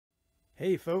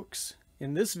Hey folks,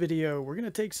 in this video we're going to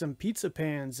take some pizza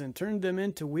pans and turn them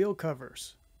into wheel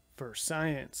covers for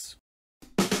science.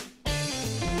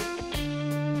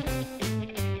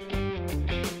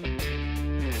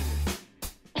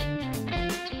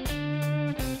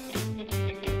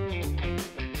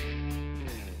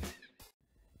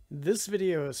 This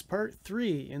video is part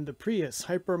 3 in the Prius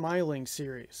hypermiling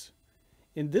series.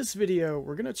 In this video,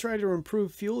 we're going to try to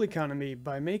improve fuel economy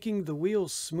by making the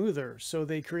wheels smoother so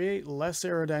they create less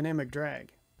aerodynamic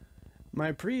drag.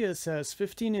 My Prius has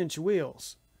 15-inch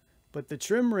wheels, but the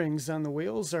trim rings on the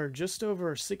wheels are just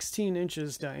over 16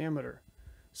 inches diameter,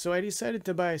 so I decided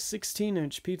to buy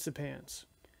 16-inch pizza pans.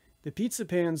 The pizza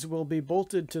pans will be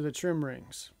bolted to the trim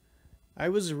rings. I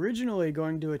was originally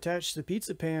going to attach the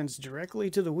pizza pans directly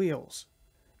to the wheels,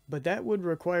 but that would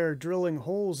require drilling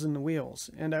holes in the wheels,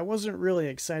 and I wasn't really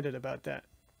excited about that.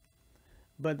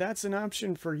 But that's an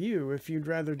option for you if you'd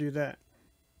rather do that.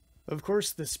 Of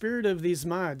course, the spirit of these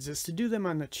mods is to do them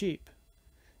on the cheap.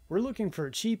 We're looking for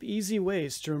cheap, easy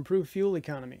ways to improve fuel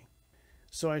economy.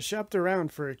 So I shopped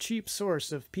around for a cheap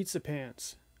source of pizza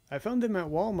pans. I found them at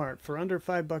Walmart for under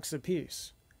 $5 a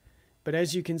piece. But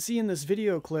as you can see in this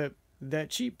video clip, that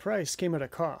cheap price came at a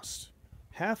cost.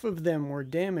 Half of them were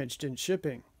damaged in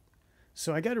shipping.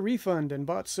 So I got a refund and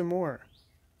bought some more.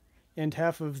 And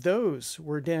half of those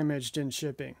were damaged in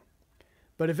shipping.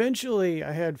 But eventually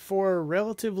I had 4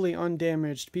 relatively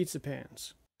undamaged pizza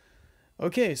pans.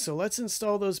 Okay, so let's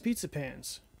install those pizza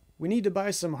pans. We need to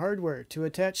buy some hardware to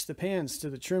attach the pans to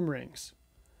the trim rings.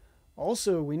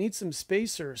 Also, we need some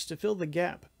spacers to fill the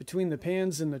gap between the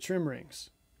pans and the trim rings.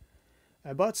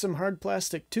 I bought some hard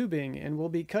plastic tubing and will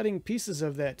be cutting pieces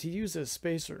of that to use as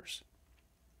spacers.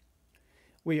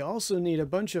 We also need a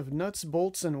bunch of nuts,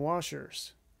 bolts, and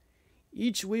washers.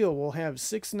 Each wheel will have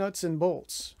 6 nuts and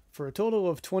bolts, for a total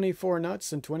of 24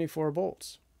 nuts and 24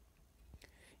 bolts.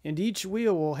 And each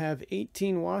wheel will have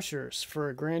 18 washers, for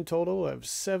a grand total of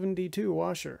 72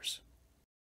 washers.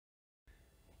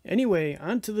 Anyway,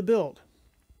 on to the build.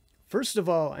 First of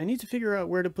all, I need to figure out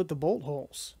where to put the bolt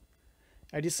holes.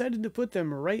 I decided to put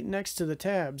them right next to the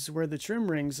tabs where the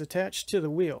trim rings attach to the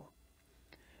wheel.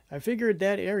 I figured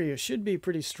that area should be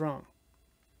pretty strong.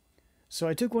 So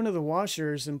I took one of the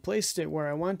washers and placed it where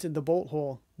I wanted the bolt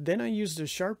hole, then I used a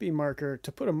Sharpie marker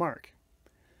to put a mark.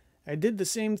 I did the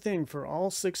same thing for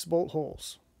all 6 bolt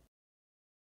holes.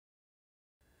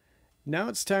 Now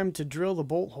it's time to drill the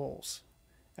bolt holes.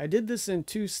 I did this in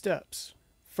 2 steps.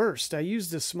 First, I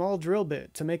used a small drill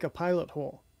bit to make a pilot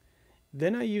hole.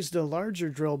 Then I used a larger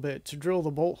drill bit to drill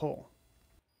the bolt hole.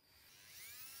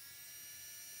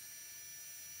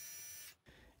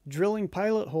 Drilling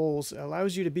pilot holes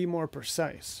allows you to be more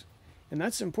precise, and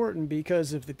that's important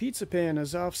because if the pizza pan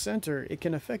is off-center, it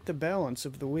can affect the balance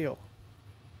of the wheel.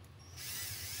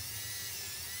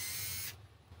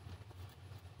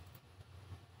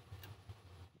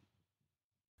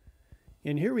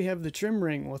 And here we have the trim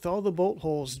ring with all the bolt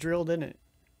holes drilled in it.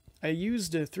 I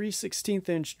used a 3/16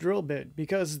 inch drill bit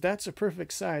because that's a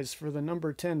perfect size for the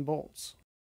number 10 bolts.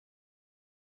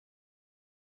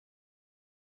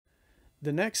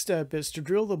 The next step is to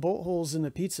drill the bolt holes in the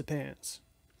pizza pans.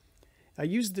 I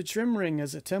used the trim ring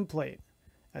as a template.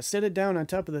 I set it down on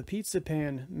top of the pizza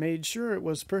pan, made sure it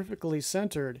was perfectly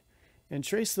centered, and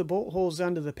traced the bolt holes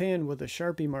onto the pan with a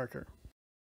Sharpie marker.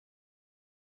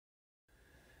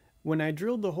 When I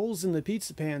drilled the holes in the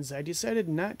pizza pans, I decided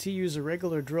not to use a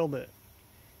regular drill bit.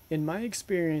 In my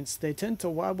experience, they tend to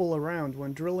wobble around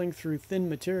when drilling through thin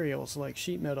materials like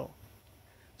sheet metal.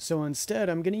 So instead,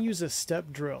 I'm going to use a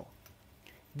step drill.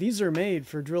 These are made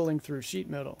for drilling through sheet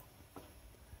metal.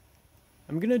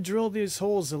 I'm going to drill these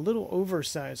holes a little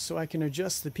oversized so I can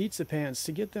adjust the pizza pans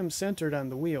to get them centered on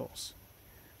the wheels.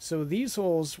 So these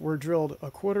holes were drilled a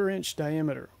 1/4 inch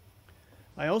diameter.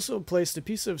 I also placed a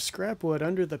piece of scrap wood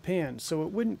under the pan so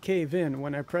it wouldn't cave in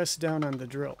when I pressed down on the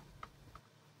drill.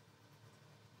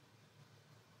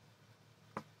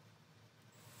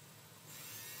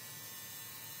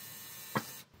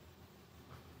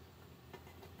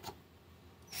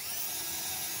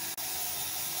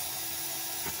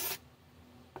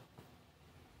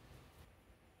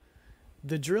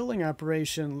 The drilling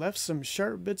operation left some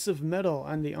sharp bits of metal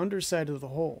on the underside of the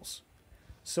holes,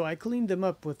 so I cleaned them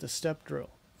up with the step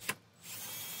drill.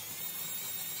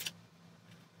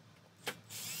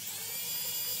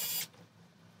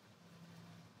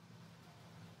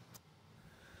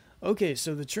 Okay,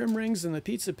 so the trim rings and the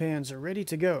pizza pans are ready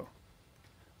to go.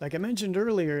 Like I mentioned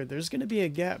earlier, there's going to be a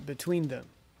gap between them.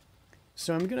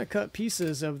 So I'm going to cut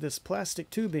pieces of this plastic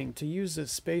tubing to use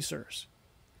as spacers.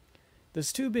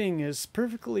 This tubing is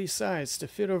perfectly sized to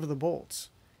fit over the bolts.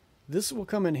 This will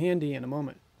come in handy in a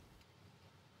moment.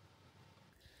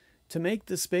 To make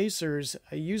the spacers,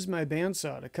 I used my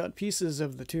bandsaw to cut pieces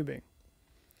of the tubing.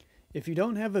 If you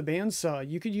don't have a bandsaw,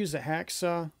 you could use a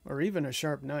hacksaw or even a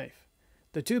sharp knife.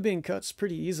 The tubing cuts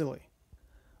pretty easily.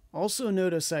 Also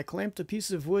notice I clamped a piece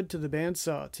of wood to the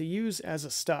bandsaw to use as a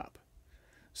stop.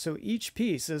 So each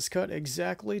piece is cut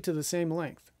exactly to the same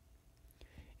length.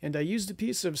 And I used a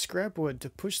piece of scrap wood to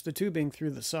push the tubing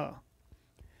through the saw.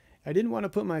 I didn't want to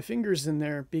put my fingers in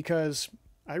there because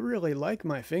I really like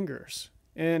my fingers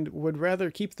and would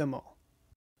rather keep them all.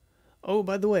 Oh,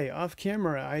 by the way, off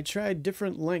camera, I tried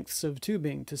different lengths of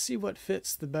tubing to see what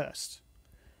fits the best.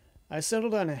 I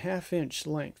settled on a 1/2 inch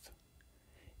length.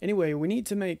 Anyway, we need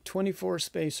to make 24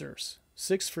 spacers,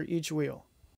 6 for each wheel.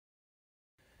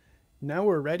 Now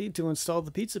we're ready to install the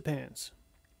pizza pans.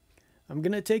 I'm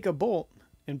going to take a bolt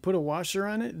and put a washer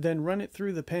on it, then run it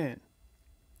through the pan.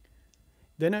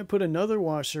 Then I put another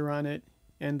washer on it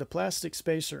and the plastic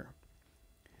spacer.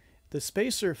 The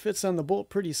spacer fits on the bolt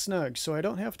pretty snug, so I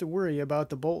don't have to worry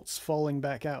about the bolts falling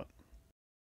back out.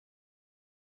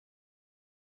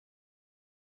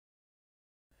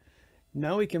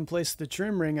 Now we can place the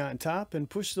trim ring on top and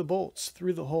push the bolts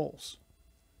through the holes.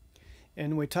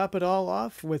 And we top it all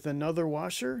off with another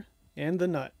washer and the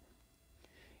nut.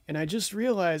 And I just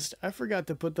realized I forgot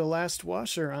to put the last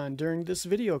washer on during this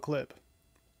video clip.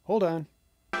 Hold on.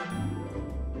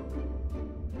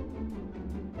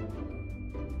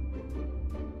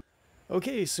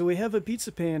 Okay, so we have a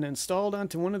pizza pan installed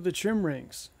onto one of the trim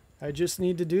rings. I just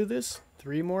need to do this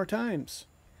 3 more times.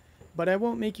 But I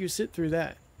won't make you sit through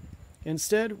that.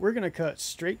 Instead, we're going to cut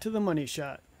straight to the money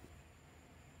shot.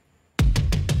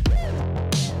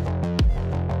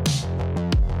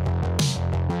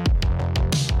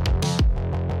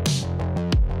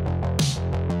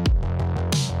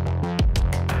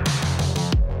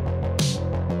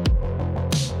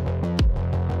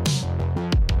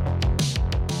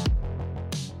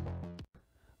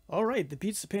 Alright, the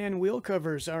pizza pan wheel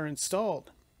covers are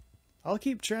installed. I'll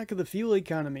keep track of the fuel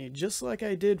economy just like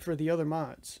I did for the other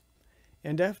mods.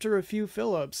 And after a few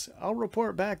fill-ups, I'll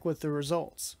report back with the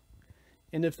results.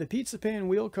 And if the pizza pan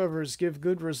wheel covers give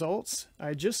good results,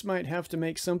 I just might have to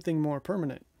make something more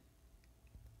permanent.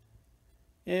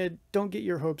 And don't get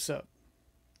your hopes up.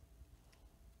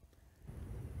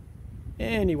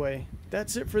 Anyway,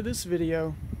 that's it for this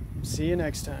video. See you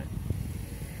next time.